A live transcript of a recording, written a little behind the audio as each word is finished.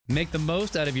Make the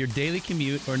most out of your daily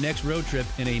commute or next road trip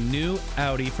in a new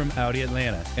Audi from Audi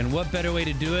Atlanta. And what better way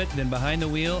to do it than behind the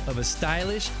wheel of a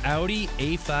stylish Audi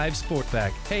A5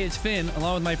 Sportback? Hey, it's Finn,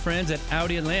 along with my friends at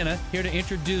Audi Atlanta, here to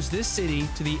introduce this city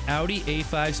to the Audi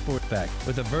A5 Sportback.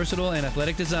 With a versatile and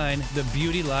athletic design, the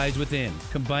beauty lies within,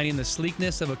 combining the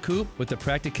sleekness of a coupe with the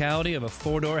practicality of a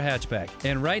four-door hatchback.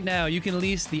 And right now, you can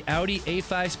lease the Audi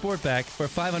A5 Sportback for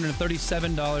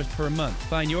 $537 per month.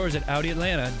 Find yours at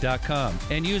AudiAtlanta.com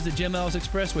and use the Jim Ellis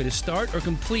Expressway to start or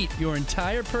complete your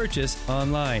entire purchase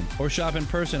online, or shop in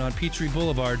person on Peachtree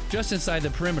Boulevard just inside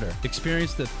the perimeter.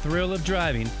 Experience the thrill of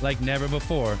driving like never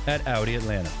before at Audi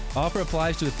Atlanta. Offer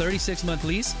applies to a 36-month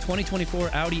lease, 2024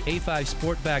 Audi A5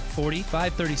 Sportback 40,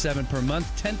 $537 per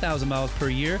month, 10,000 miles per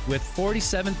year with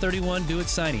 $47.31 due at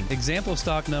signing. Example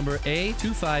stock number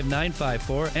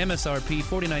A25954, MSRP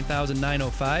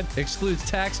 $49,905, excludes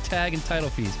tax, tag, and title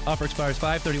fees. Offer expires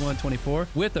 5/31/24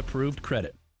 with approved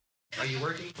credit. Are you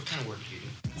working? What kind of work do you do?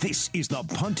 This is the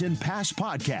Punt and Pass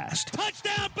Podcast.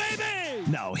 Touchdown, baby!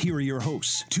 Now, here are your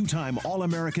hosts, two-time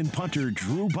All-American punter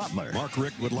Drew Butler. Mark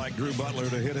Richt would like Drew Butler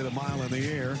to hit it a mile in the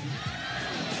air.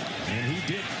 And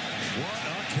he did. What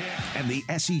a kick. And the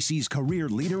SEC's career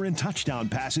leader in touchdown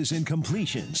passes and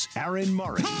completions, Aaron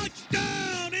Murray.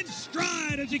 Touchdown in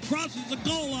stride as he crosses the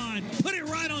goal line. Put it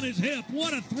right on his hip.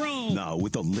 What a throw. Now,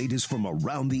 with the latest from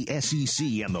around the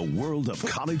SEC and the world of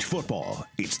college football,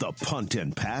 it's the Punt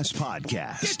and Pass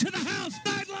Podcast. Get to the house.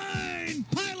 Sideline.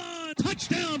 Pylon.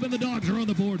 Touchdown. And the Dogs are on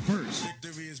the board first.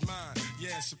 Victory is mine.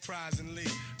 Yeah, surprisingly,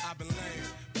 I've been lame,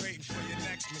 waiting for your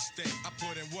next mistake. I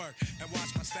put in work and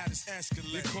watch my status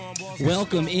escalate.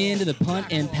 Welcome into the Punt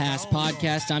and Pass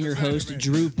Podcast. I'm your host,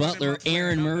 Drew Butler.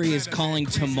 Aaron Murray is calling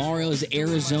tomorrow's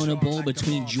Arizona Bowl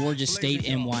between Georgia State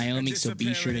and Wyoming, so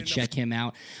be sure to check him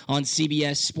out on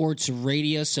CBS Sports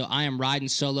Radio. So I am riding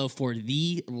solo for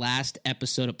the last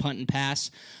episode of Punt and Pass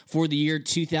for the year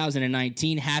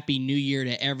 2019. Happy New Year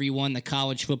to everyone. The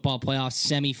college football playoff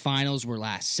semifinals were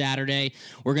last Saturday.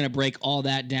 We're going to break all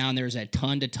that down. There's a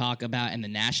ton to talk about, and the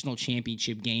national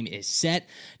championship game is set.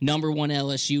 Number 1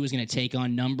 LSU is going to take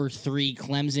on number 3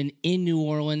 Clemson in New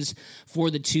Orleans for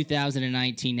the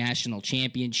 2019 national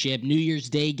championship. New Year's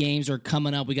Day games are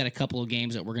coming up. We got a couple of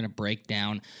games that we're going to break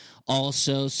down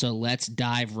also, so let's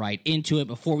dive right into it.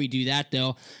 Before we do that,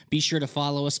 though, be sure to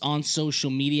follow us on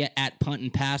social media at Punt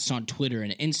and Pass on Twitter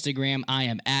and Instagram. I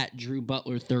am at Drew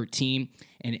Butler 13,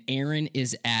 and Aaron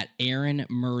is at Aaron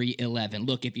Murray 11.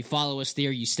 Look, if you follow us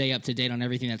there, you stay up to date on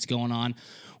everything that's going on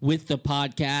with the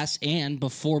podcast. And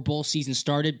before bowl season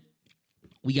started,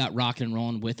 we got rocking and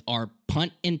rolling with our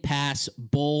Punt and Pass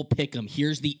Bowl Pick'em.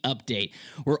 Here's the update.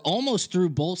 We're almost through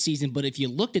bowl season, but if you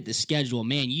looked at the schedule,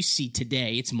 man, you see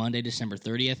today, it's Monday, December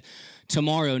 30th.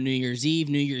 Tomorrow, New Year's Eve,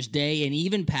 New Year's Day, and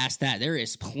even past that, there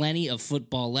is plenty of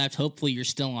football left. Hopefully, you're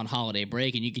still on holiday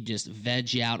break and you can just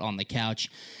veg out on the couch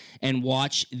and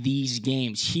watch these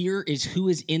games. Here is who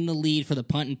is in the lead for the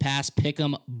Punt and Pass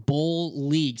Pick'em Bowl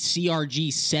League.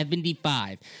 CRG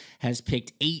 75 has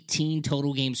picked 18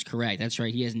 total games correct. That's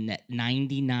right. He has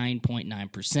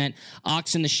 99.9%.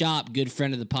 Ox in the Shop, good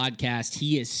friend of the podcast,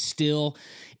 he is still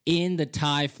in the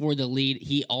tie for the lead.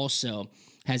 He also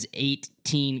has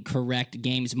 18 correct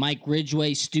games. Mike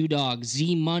Ridgway, Stu Dog,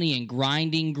 Z Money, and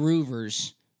Grinding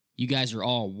Groovers, you guys are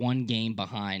all one game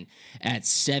behind at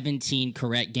 17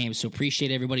 correct games. So appreciate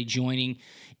everybody joining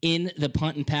in the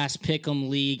Punt and Pass Pick'em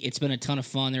League. It's been a ton of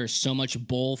fun. There is so much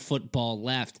bowl football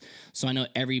left. So I know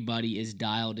everybody is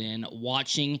dialed in,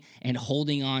 watching and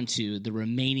holding on to the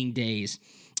remaining days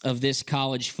of this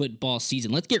college football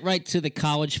season. Let's get right to the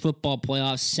college football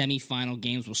playoffs semifinal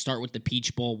games. We'll start with the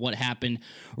Peach Bowl. What happened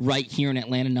right here in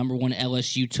Atlanta? Number 1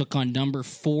 LSU took on number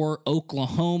 4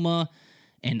 Oklahoma.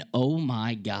 And oh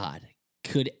my God,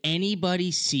 could anybody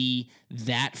see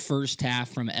that first half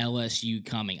from LSU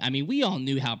coming? I mean, we all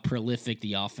knew how prolific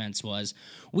the offense was.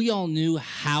 We all knew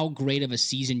how great of a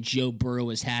season Joe Burrow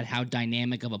has had, how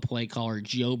dynamic of a play caller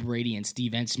Joe Brady and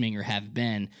Steve Ensminger have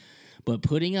been. But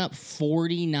putting up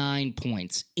 49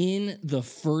 points in the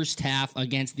first half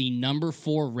against the number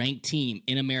 4 ranked team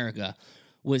in America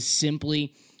was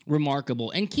simply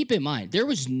remarkable. And keep in mind, there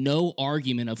was no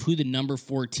argument of who the number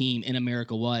 4 team in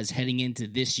America was heading into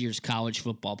this year's college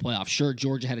football playoff. Sure,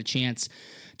 Georgia had a chance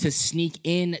to sneak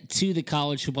in to the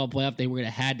college football playoff. They were going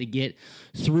to had to get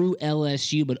through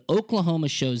LSU, but Oklahoma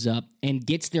shows up and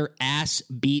gets their ass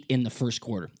beat in the first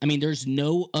quarter. I mean, there's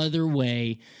no other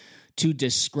way to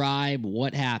describe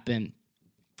what happened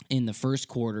in the first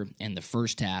quarter and the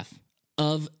first half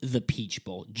of the Peach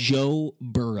Bowl. Joe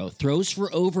Burrow throws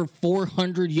for over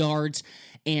 400 yards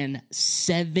and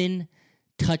 7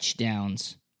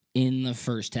 touchdowns in the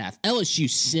first half. LSU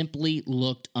simply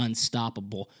looked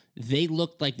unstoppable. They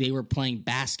looked like they were playing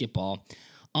basketball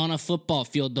on a football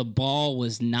field. The ball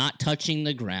was not touching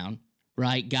the ground,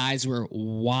 right? Guys were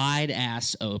wide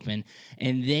ass open,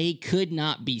 and they could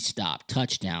not be stopped.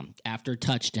 Touchdown after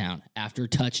touchdown after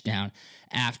touchdown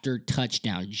after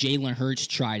touchdown. Jalen Hurts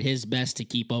tried his best to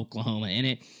keep Oklahoma in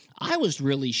it. I was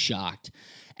really shocked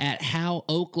at how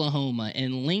Oklahoma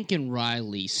and Lincoln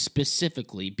Riley,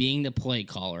 specifically being the play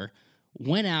caller,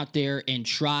 went out there and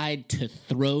tried to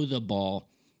throw the ball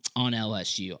on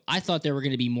LSU. I thought there were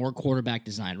going to be more quarterback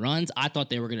design runs. I thought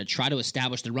they were going to try to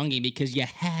establish the run game because you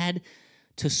had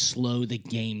to slow the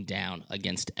game down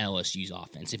against LSU's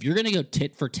offense. If you're going to go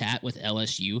tit for tat with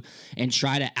LSU and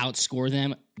try to outscore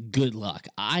them, good luck.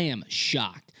 I am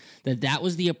shocked that that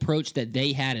was the approach that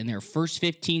they had in their first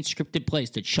 15 scripted plays,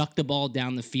 to chuck the ball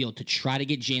down the field, to try to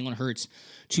get Jalen Hurts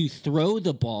to throw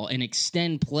the ball and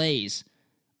extend plays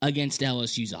against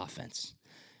LSU's offense.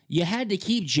 You had to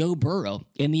keep Joe Burrow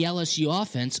and the LSU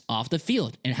offense off the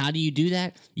field. And how do you do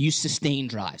that? You sustain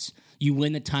drives. You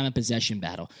win the time of possession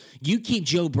battle. You keep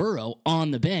Joe Burrow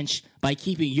on the bench by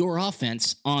keeping your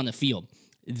offense on the field.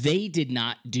 They did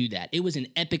not do that. It was an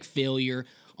epic failure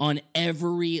on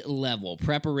every level.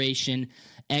 Preparation,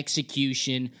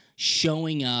 execution,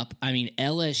 showing up. I mean,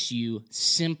 LSU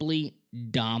simply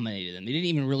dominated them. They didn't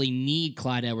even really need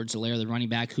Clyde Edwards-Helaire, the running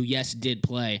back, who, yes, did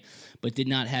play, but did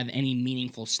not have any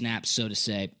meaningful snaps, so to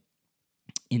say,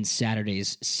 in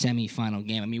Saturday's semifinal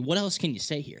game. I mean, what else can you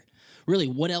say here? Really,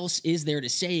 what else is there to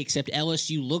say except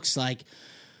LSU looks like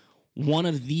one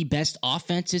of the best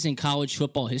offenses in college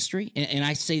football history? And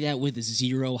I say that with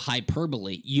zero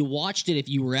hyperbole. You watched it if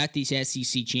you were at this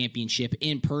SEC championship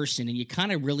in person, and you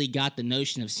kind of really got the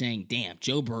notion of saying, damn,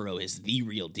 Joe Burrow is the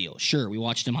real deal. Sure, we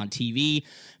watched him on TV,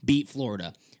 beat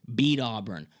Florida, beat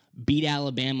Auburn, beat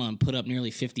Alabama, and put up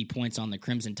nearly 50 points on the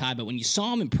Crimson Tide. But when you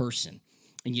saw him in person,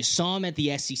 and you saw him at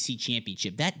the SEC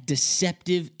championship, that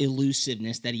deceptive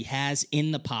elusiveness that he has in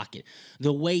the pocket,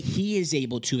 the way he is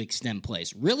able to extend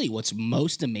plays. Really, what's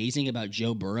most amazing about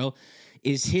Joe Burrow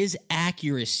is his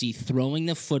accuracy throwing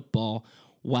the football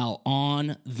while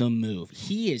on the move.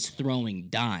 He is throwing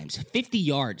dimes,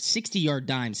 50-yard, 60-yard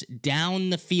dimes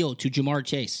down the field to Jamar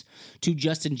Chase, to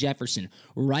Justin Jefferson,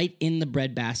 right in the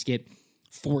breadbasket,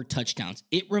 4 touchdowns.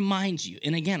 It reminds you,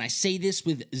 and again, I say this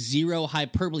with zero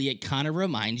hyperbole, it kind of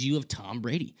reminds you of Tom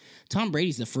Brady. Tom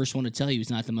Brady's the first one to tell you he's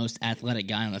not the most athletic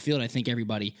guy on the field. I think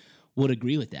everybody would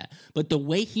agree with that. But the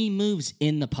way he moves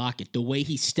in the pocket, the way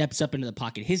he steps up into the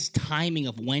pocket, his timing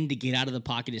of when to get out of the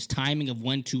pocket, his timing of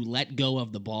when to let go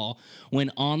of the ball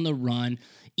when on the run,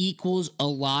 equals a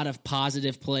lot of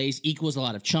positive plays, equals a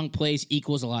lot of chunk plays,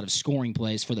 equals a lot of scoring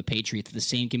plays for the Patriots. The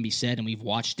same can be said, and we've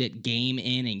watched it game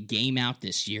in and game out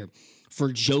this year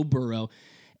for Joe Burrow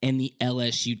and the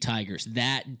LSU Tigers.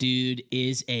 That dude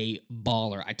is a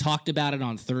baller. I talked about it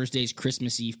on Thursday's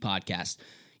Christmas Eve podcast.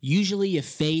 Usually you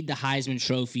fade the Heisman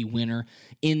Trophy winner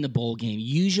in the bowl game.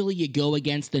 Usually you go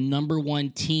against the number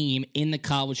one team in the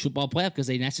college football playoff because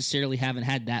they necessarily haven't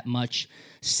had that much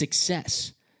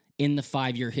success in the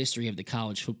 5-year history of the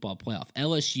college football playoff.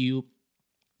 LSU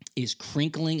is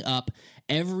crinkling up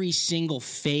every single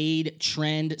fade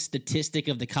trend statistic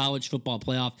of the college football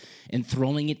playoff and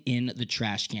throwing it in the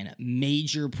trash can.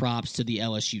 Major props to the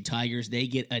LSU Tigers. They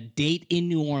get a date in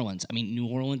New Orleans. I mean, New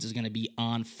Orleans is going to be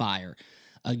on fire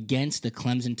against the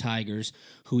Clemson Tigers,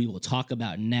 who we will talk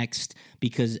about next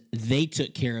because they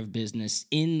took care of business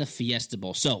in the Fiesta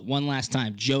Bowl. So, one last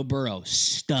time, Joe Burrow,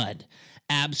 stud.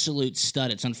 Absolute stud.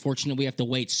 It's unfortunate we have to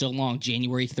wait so long.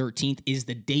 January 13th is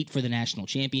the date for the national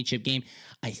championship game.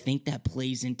 I think that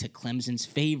plays into Clemson's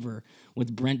favor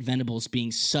with Brent Venables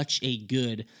being such a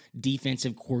good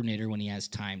defensive coordinator when he has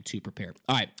time to prepare.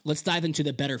 All right, let's dive into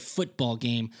the better football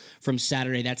game from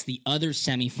Saturday. That's the other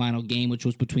semifinal game, which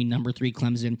was between number 3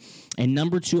 Clemson and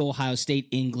number 2 Ohio State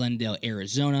in Glendale,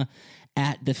 Arizona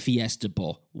at the Fiesta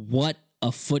Bowl. What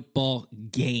a football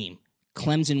game.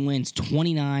 Clemson wins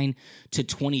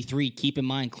 29-23. Keep in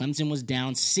mind, Clemson was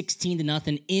down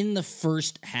 16-0 in the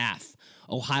first half.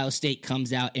 Ohio State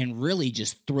comes out and really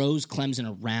just throws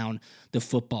Clemson around the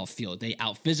football field. They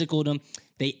out-physicaled them.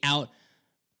 They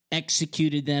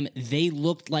out-executed them. They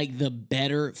looked like the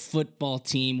better football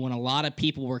team when a lot of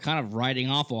people were kind of writing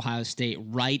off Ohio State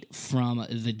right from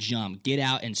the jump. Get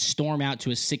out and storm out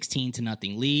to a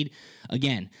 16-0 lead.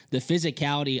 Again, the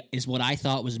physicality is what I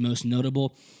thought was most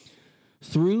notable.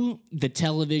 Through the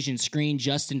television screen,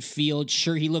 Justin Fields,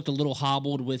 sure, he looked a little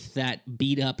hobbled with that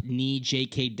beat-up knee.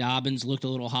 J.K. Dobbins looked a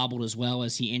little hobbled as well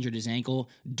as he injured his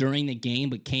ankle during the game,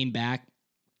 but came back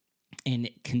and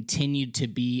continued to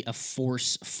be a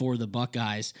force for the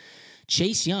Buckeyes.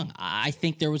 Chase Young, I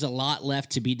think there was a lot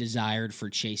left to be desired for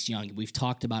Chase Young. We've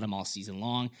talked about him all season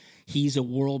long. He's a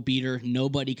world beater.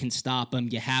 Nobody can stop him.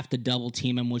 You have to double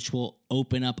team him, which will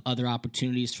open up other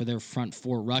opportunities for their front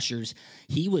four rushers.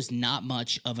 He was not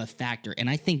much of a factor, and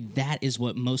I think that is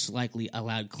what most likely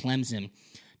allowed Clemson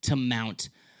to mount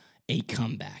a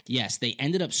comeback. Yes, they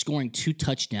ended up scoring 2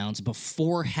 touchdowns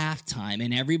before halftime,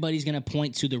 and everybody's going to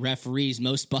point to the referees.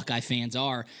 Most Buckeye fans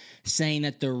are saying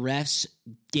that the refs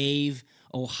gave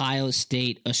Ohio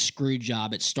State a screw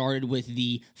job. It started with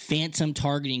the phantom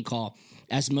targeting call,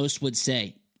 as most would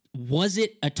say. Was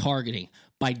it a targeting?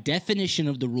 By definition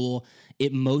of the rule,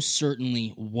 it most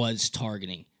certainly was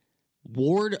targeting.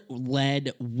 Ward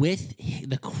led with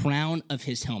the crown of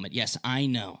his helmet. Yes, I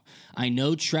know. I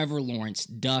know Trevor Lawrence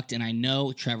ducked, and I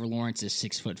know Trevor Lawrence is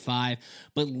 6'5",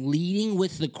 but leading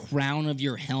with the crown of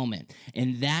your helmet,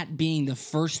 and that being the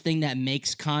first thing that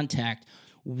makes contact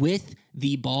with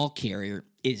the ball carrier,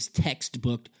 is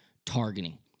textbook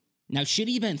targeting. Now, should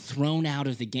he have been thrown out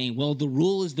of the game? Well, the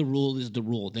rule is the rule is the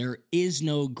rule. There is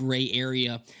no gray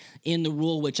area in the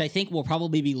rule, which I think will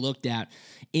probably be looked at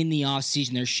in the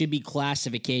offseason. There should be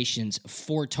classifications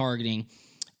for targeting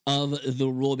of the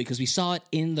rule because we saw it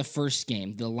in the first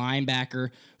game. The linebacker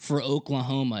for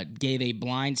Oklahoma gave a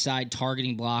blindside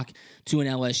targeting block to an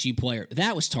LSU player.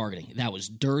 That was targeting. That was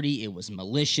dirty. It was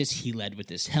malicious. He led with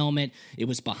his helmet. It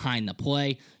was behind the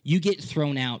play. You get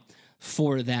thrown out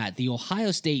for that. The Ohio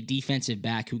State defensive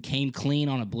back who came clean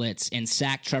on a blitz and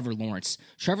sacked Trevor Lawrence.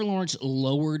 Trevor Lawrence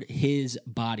lowered his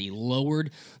body,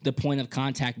 lowered the point of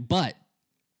contact, but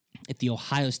if the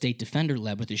Ohio State defender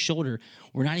led with his shoulder,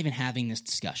 we're not even having this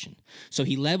discussion. So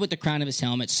he led with the crown of his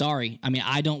helmet. Sorry. I mean,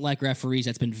 I don't like referees.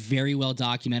 That's been very well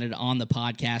documented on the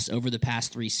podcast over the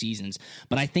past 3 seasons.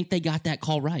 But I think they got that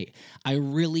call right. I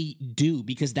really do,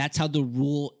 because that's how the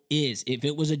rule is. If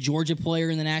it was a Georgia player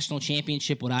in the national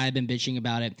championship, would I have been bitching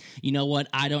about it? You know what?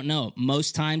 I don't know.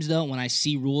 Most times, though, when I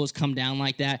see rules come down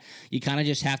like that, you kind of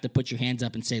just have to put your hands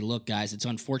up and say, look, guys, it's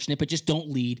unfortunate, but just don't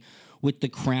lead with the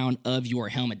crown of your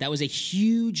helmet. That was a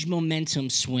huge momentum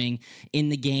swing in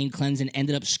the game. Clemson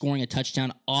ended up scoring a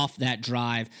touchdown off that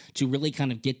drive to really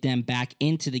kind of get them back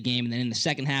into the game. And then in the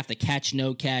second half, the catch,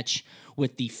 no catch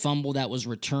with the fumble that was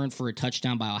returned for a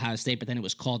touchdown by Ohio State, but then it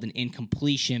was called an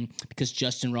incompletion because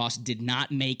Justin Ross did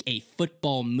not make a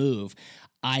football move.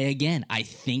 I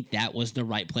think that was the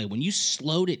right play. When you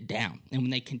slowed it down, and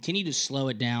when they continue to slow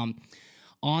it down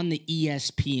on the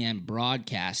ESPN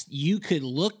broadcast, you could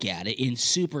look at it in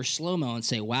super slow-mo and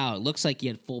say, wow, it looks like he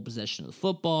had full possession of the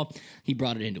football. He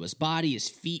brought it into his body. His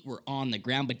feet were on the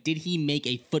ground. But did he make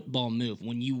a football move?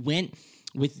 When you went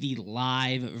with the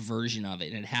live version of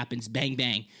it and it happens bang,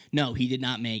 bang, no, he did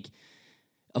not make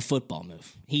a football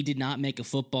move. He did not make a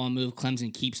football move.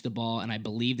 Clemson keeps the ball, and I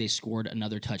believe they scored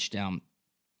another touchdown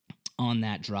on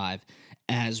that drive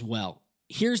as well.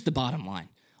 Here's the bottom line.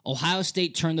 Ohio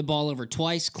State turned the ball over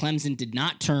twice. Clemson did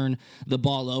not turn the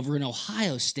ball over, and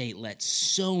Ohio State let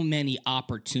so many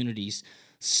opportunities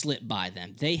slip by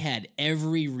them. They had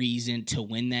every reason to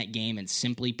win that game, and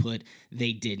simply put,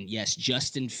 they didn't. Yes,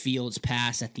 Justin Fields'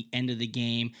 pass at the end of the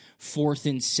game, 4th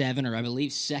and 7, or I believe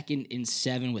 2nd and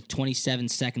 7 with 27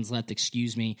 seconds left,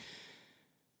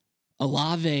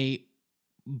 Olave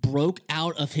broke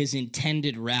out of his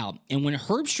intended route, and when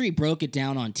Herbstreit broke it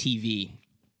down on TV,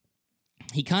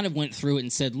 he kind of went through it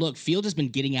and said, look, Fields has been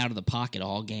getting out of the pocket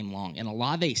all game long. And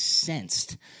Olave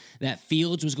sensed that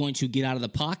Fields was going to get out of the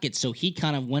pocket, so he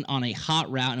kind of went on a hot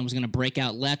route and was going to break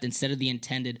out left instead of the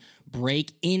intended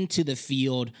break into the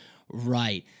field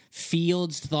right.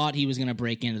 Fields thought he was going to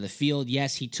break into the field.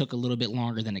 Yes, he took a little bit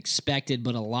longer than expected,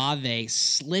 but Olave,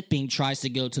 slipping, tries to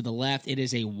go to the left. It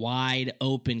is a wide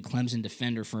open Clemson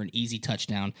defender for an easy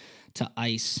touchdown to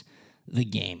ice the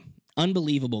game.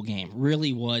 Unbelievable game,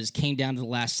 really was. Came down to the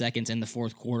last seconds in the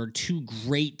fourth quarter. 2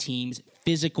 great teams,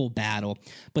 physical battle.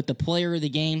 But the player of the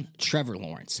game, Trevor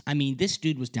Lawrence. I mean, this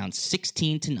dude was down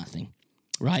 16-0,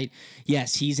 right?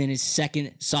 Yes, he's in his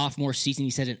second sophomore season.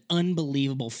 He's had an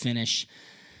unbelievable finish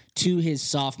to his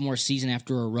sophomore season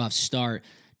after a rough start.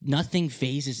 Nothing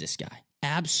phases this guy.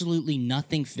 Absolutely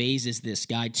nothing phases this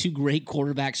guy. 2 great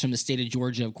quarterbacks from the state of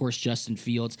Georgia, of course, Justin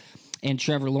Fields and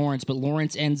Trevor Lawrence, but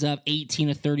Lawrence ends up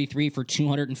 18 of 33 for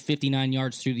 259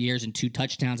 yards through the airs and 2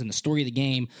 touchdowns. And the story of the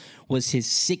game was his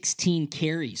 16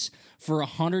 carries for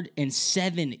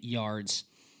 107 yards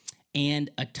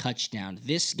and a touchdown.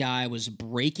 This guy was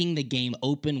breaking the game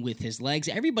open with his legs.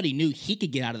 Everybody knew he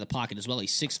could get out of the pocket as well.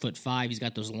 He's 6'5". He's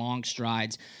got those long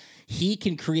strides. He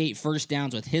can create first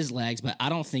downs with his legs, but I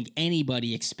don't think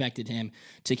anybody expected him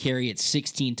to carry it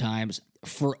 16 times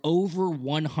for over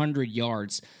 100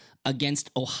 yards against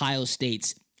Ohio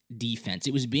State's defense.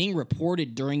 It was being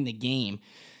reported during the game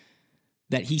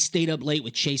that he stayed up late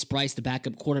with Chase Bryce, the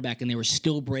backup quarterback, and they were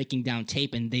still breaking down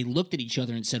tape, and they looked at each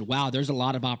other and said, wow, there's a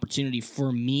lot of opportunity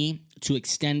for me to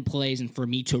extend plays and for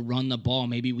me to run the ball.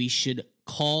 Maybe we should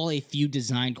call a few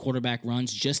designed quarterback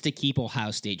runs just to keep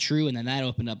Ohio State true. And then that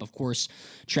opened up, of course,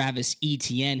 Travis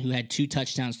Etienne, who had 2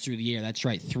 touchdowns through the air. That's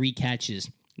right, 3 catches,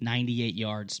 98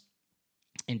 yards,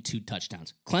 and 2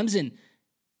 touchdowns. Clemson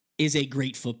is a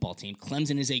great football team.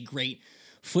 Clemson is a great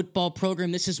football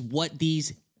program. This is what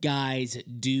these guys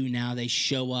do now. They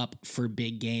show up for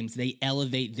big games. They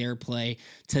elevate their play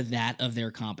to that of their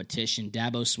competition.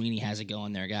 Dabo Swinney has it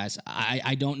going there, guys.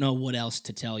 I don't know what else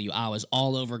to tell you. I was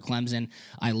all over Clemson.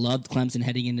 I loved Clemson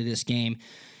heading into this game.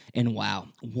 And wow,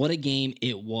 what a game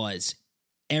it was.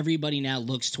 Everybody now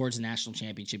looks towards the national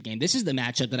championship game. This is the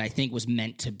matchup that I think was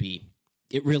meant to be.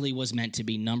 It really was meant to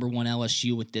be. Number 1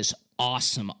 LSU with this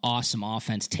awesome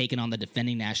offense taking on the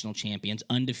defending national champions,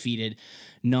 undefeated.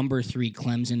 Number 3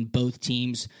 Clemson. Both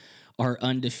teams are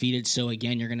undefeated. So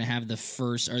again, you're going to have the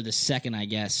second,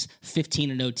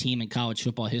 15-0 team in college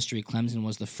football history. Clemson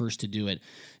was the first to do it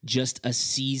just a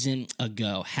season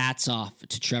ago. Hats off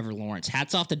to Trevor Lawrence.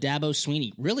 Hats off to Dabo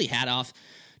Swinney. Really hat off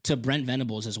to Brent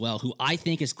Venables as well, who I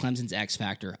think is Clemson's X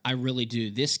factor. I really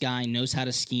do. This guy knows how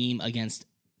to scheme against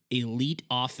elite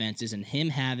offenses, and him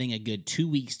having a good 2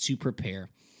 weeks to prepare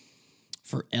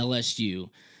for LSU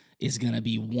is going to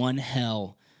be one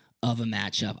hell of a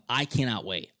matchup. I cannot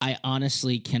wait. I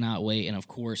honestly cannot wait. And of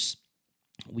course,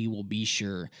 we will be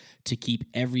sure to keep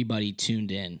everybody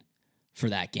tuned in for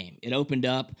that game. It opened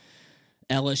up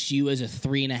LSU as a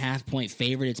 3.5-point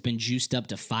favorite. It's been juiced up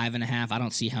to 5.5. I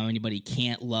don't see how anybody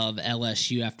can't love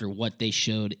LSU after what they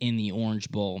showed in the Orange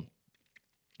Bowl.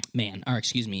 In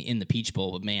the Peach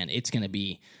Bowl, but man, it's going to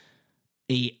be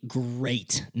a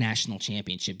great national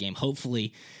championship game.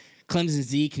 Hopefully, Clemson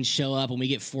Z can show up when we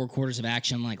get 4 quarters of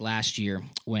action like last year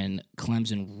when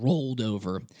Clemson rolled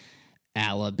over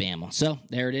Alabama. So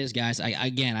there it is, guys.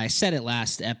 I said it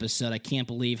last episode. I can't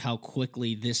believe how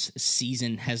quickly this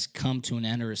season has come to an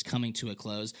end or is coming to a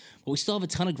close. But we still have a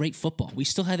ton of great football.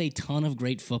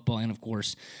 And of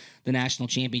course, the national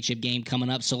championship game coming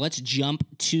up. So let's jump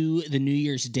to the New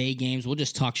Year's Day games. We'll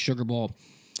just talk Sugar Bowl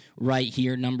right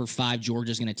here. Number 5,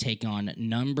 Georgia is going to take on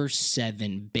number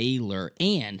 7, Baylor.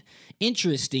 And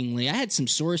interestingly, I had some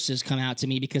sources come out to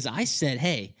me because I said,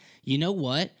 hey, you know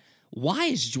what? Why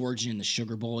is Georgia in the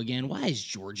Sugar Bowl again? Why is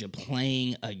Georgia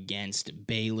playing against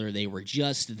Baylor? They were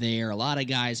just there. A lot of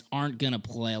guys aren't going to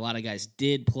play. A lot of guys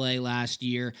did play last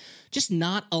year. Just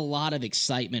not a lot of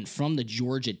excitement from the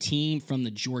Georgia team, from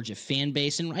the Georgia fan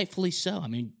base, and rightfully so. I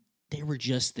mean, they were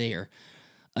just there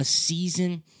a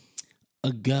season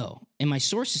ago. And my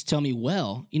sources tell me,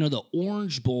 well, the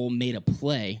Orange Bowl made a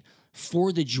play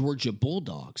for the Georgia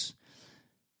Bulldogs,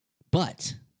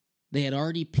 but they had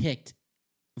already picked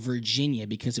Virginia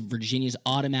because of Virginia's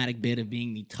automatic bid of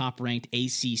being the top-ranked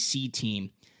ACC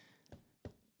team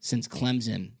since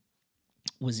Clemson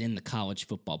was in the college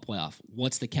football playoff.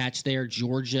 What's the catch there?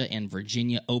 Georgia and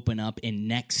Virginia open up in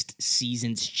next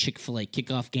season's Chick-fil-A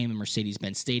kickoff game in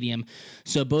Mercedes-Benz Stadium.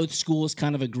 So both schools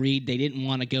kind of agreed they didn't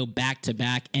want to go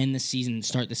back-to-back, end the season, and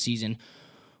start the season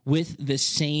with the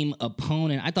same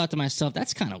opponent. I thought to myself,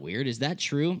 that's kind of weird. Is that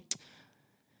true?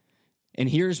 And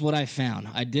here's what I found.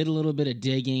 I did a little bit of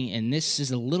digging, and this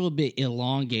is a little bit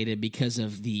elongated because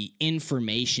of the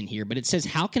information here. But it says,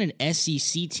 how can an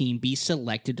SEC team be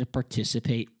selected to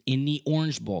participate in the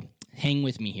Orange Bowl? Hang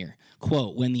with me here.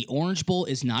 Quote, when the Orange Bowl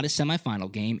is not a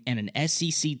semifinal game and an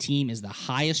SEC team is the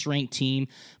highest-ranked team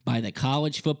by the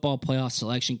College Football Playoff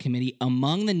Selection Committee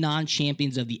among the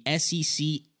non-champions of the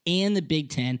SEC and the Big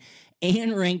Ten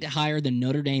and ranked higher than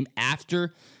Notre Dame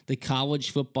after the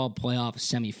college football playoff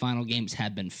semifinal games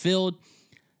have been filled,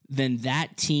 then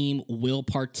that team will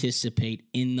participate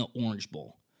in the Orange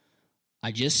Bowl.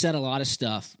 I just said a lot of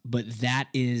stuff, but that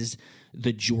is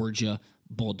the Georgia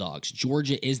Bulldogs.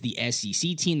 Georgia is the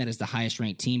SEC team that is the highest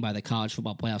ranked team by the College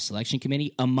Football Playoff Selection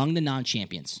Committee among the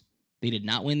non-champions. They did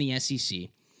not win the SEC,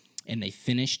 and they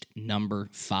finished number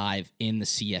 5 in the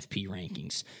CFP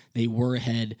rankings. They were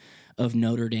ahead of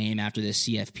Notre Dame after the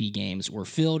CFP games were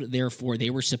filled. Therefore, they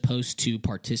were supposed to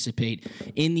participate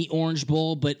in the Orange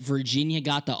Bowl, but Virginia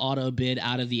got the auto bid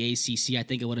out of the ACC. I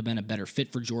think it would have been a better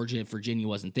fit for Georgia if Virginia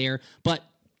wasn't there, but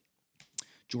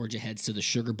Georgia heads to the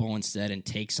Sugar Bowl instead and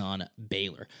takes on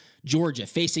Baylor. Georgia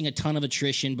facing a ton of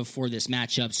attrition before this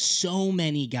matchup. So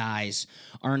many guys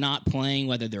are not playing,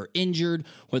 whether they're injured,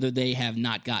 whether they have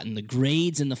not gotten the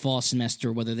grades in the fall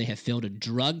semester, whether they have failed a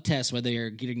drug test, whether they're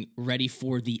getting ready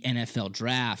for the NFL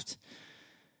draft.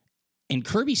 And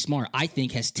Kirby Smart, I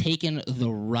think, has taken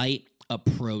the right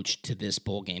approach to this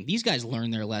bowl game. These guys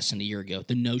learned their lesson a year ago,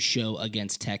 the no-show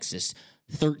against Texas.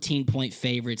 13-point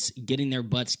favorites, getting their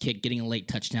butts kicked, getting a late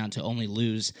touchdown to only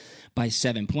lose by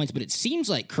 7 points. But it seems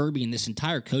like Kirby and this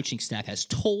entire coaching staff has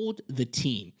told the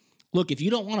team, look, if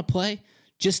you don't want to play,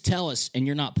 just tell us and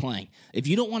you're not playing. If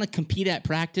you don't want to compete at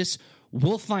practice,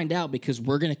 we'll find out because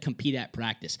we're going to compete at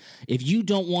practice. If you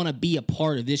don't want to be a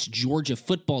part of this Georgia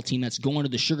football team that's going to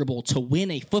the Sugar Bowl to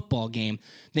win a football game,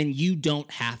 then you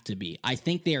don't have to be. I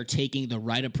think they are taking the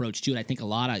right approach to it. I think a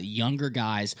lot of younger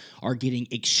guys are getting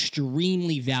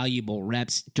extremely valuable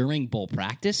reps during bowl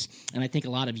practice, and I think a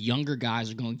lot of younger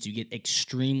guys are going to get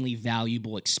extremely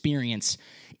valuable experience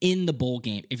in the bowl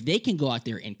game if they can go out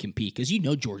there and compete, because you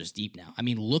know Georgia's deep now. I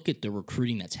mean, look at the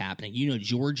recruiting that's happening. You know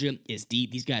Georgia is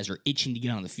deep. These guys are itching to get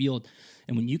on the field,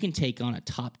 and when you can take on a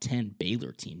top 10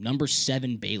 Baylor team, number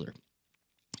 7 Baylor,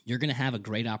 you're going to have a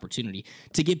great opportunity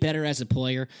to get better as a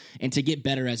player and to get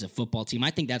better as a football team. I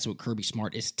think that's what Kirby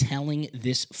Smart is telling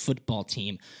this football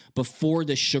team before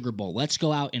the Sugar Bowl. Let's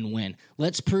go out and win.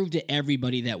 Let's prove to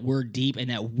everybody that we're deep and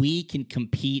that we can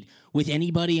compete with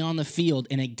anybody on the field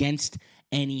and against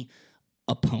any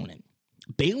opponent.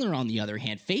 Baylor, on the other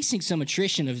hand, facing some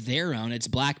attrition of their own. It's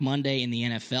Black Monday in the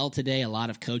NFL today. A lot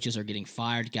of coaches are getting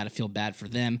fired. Got to feel bad for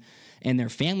them and their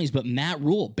families. But Matt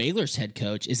Rule, Baylor's head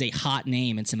coach, is a hot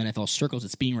name in some NFL circles.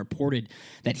 It's being reported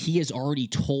that he has already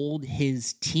told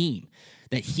his team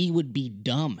that he would be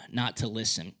dumb not to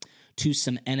listen to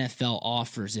some NFL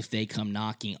offers if they come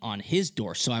knocking on his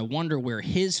door. So I wonder where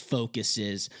his focus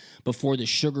is before the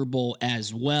Sugar Bowl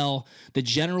as well. The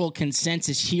general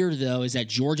consensus here, though, is that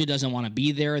Georgia doesn't want to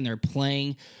be there and they're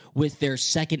playing with their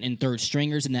second and third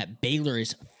stringers, and that Baylor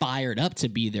is fired up to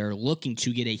be there, looking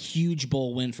to get a huge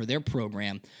bowl win for their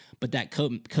program. But that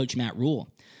Coach Matt Rule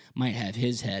might have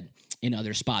his head in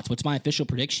other spots. What's my official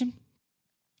prediction?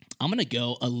 I'm going to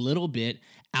go a little bit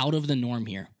out of the norm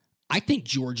here. I think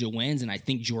Georgia wins, and I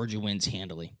think Georgia wins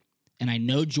handily. And I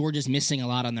know Georgia's missing a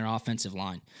lot on their offensive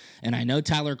line. And I know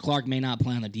Tyler Clark may not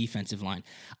play on the defensive line.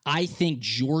 I think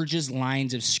Georgia's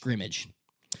lines of scrimmage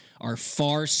are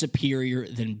far superior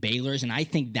than Baylor's, and I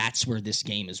think that's where this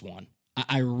game is won.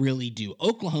 I really do.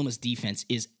 Oklahoma's defense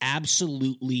is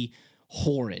absolutely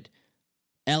horrid.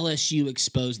 LSU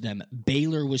exposed them.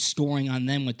 Baylor was scoring on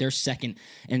them with their second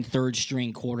and third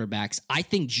string quarterbacks. I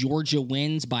think Georgia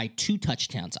wins by 2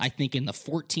 touchdowns. I think in the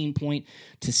 14-point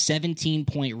to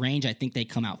 17-point range. I think they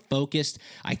come out focused.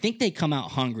 I think they come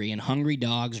out hungry, and hungry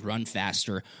dogs run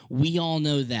faster. We all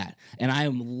know that. And I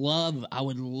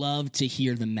would love to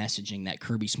hear the messaging that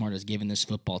Kirby Smart has given this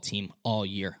football team all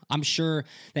year. I'm sure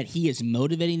that he is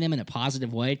motivating them in a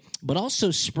positive way, but also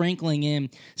sprinkling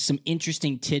in some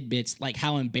interesting tidbits like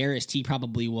how embarrassed he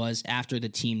probably was after the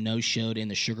team no-showed in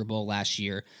the Sugar Bowl last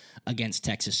year against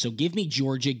Texas. So give me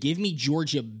Georgia. Give me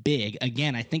Georgia big.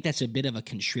 Again, I think that's a bit of a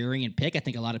contrarian pick. I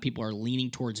think a lot of people are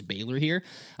leaning towards Baylor here.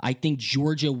 I think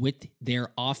Georgia, with their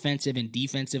offensive and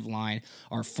defensive line,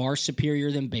 are far superior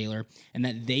than Baylor, and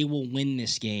that they will win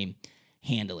this game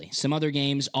handily. Some other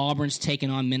games, Auburn's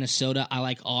taking on Minnesota. I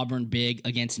like Auburn big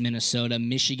against Minnesota.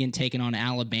 Michigan taking on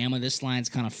Alabama. This line's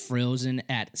kind of frozen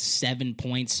at 7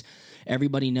 points.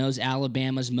 Everybody knows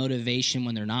Alabama's motivation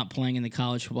when they're not playing in the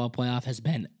college football playoff has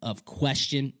been of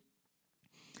question.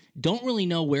 Don't really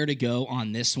know where to go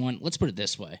on this one. Let's put it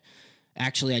this way.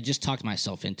 Actually, I just talked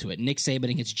myself into it. Nick Saban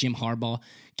against Jim Harbaugh.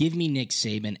 Give me Nick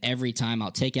Saban every time.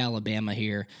 I'll take Alabama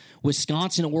here.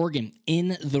 Wisconsin, Oregon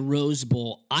in the Rose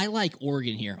Bowl. I like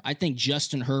Oregon here. I think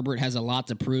Justin Herbert has a lot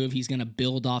to prove. He's going to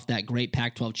build off that great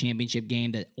Pac-12 championship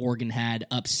game that Oregon had,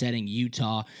 upsetting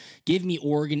Utah. Give me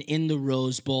Oregon in the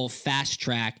Rose Bowl. Fast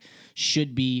track.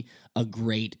 Should be a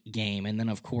great game. And then,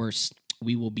 of course,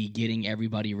 we will be getting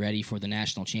everybody ready for the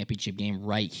national championship game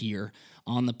right here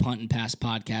on the Punt and Pass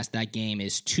podcast. That game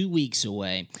is 2 weeks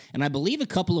away. And I believe a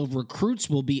couple of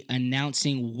recruits will be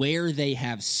announcing where they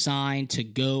have signed to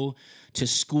go to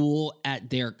school at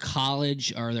their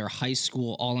college or their high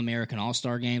school All-American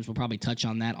All-Star games. We'll probably touch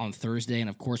on that on Thursday and,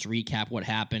 of course, recap what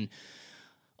happened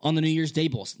on the New Year's Day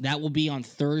Bowls. That will be on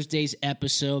Thursday's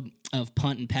episode of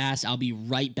Punt and Pass. I'll be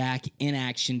right back in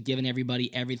action, giving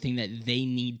everybody everything that they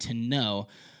need to know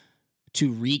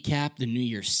to recap the New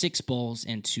Year's Six Bowls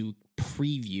and to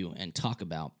preview and talk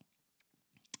about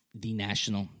the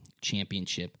national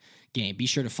championship game. Be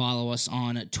sure to follow us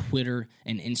on Twitter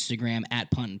and Instagram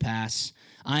at Punt and Pass.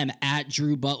 I am at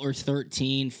Drew Butler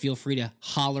 13. Feel free to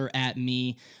holler at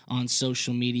me on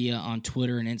social media on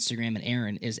Twitter and Instagram. And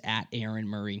Aaron is at Aaron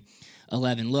Murray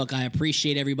 11. Look, I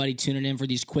appreciate everybody tuning in for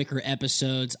these quicker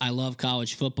episodes. I love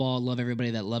college football. I love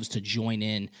everybody that loves to join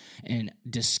in and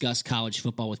discuss college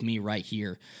football with me right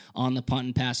here on the Punt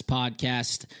and Pass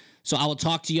podcast. So I will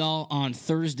talk to y'all on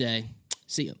Thursday.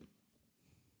 See you.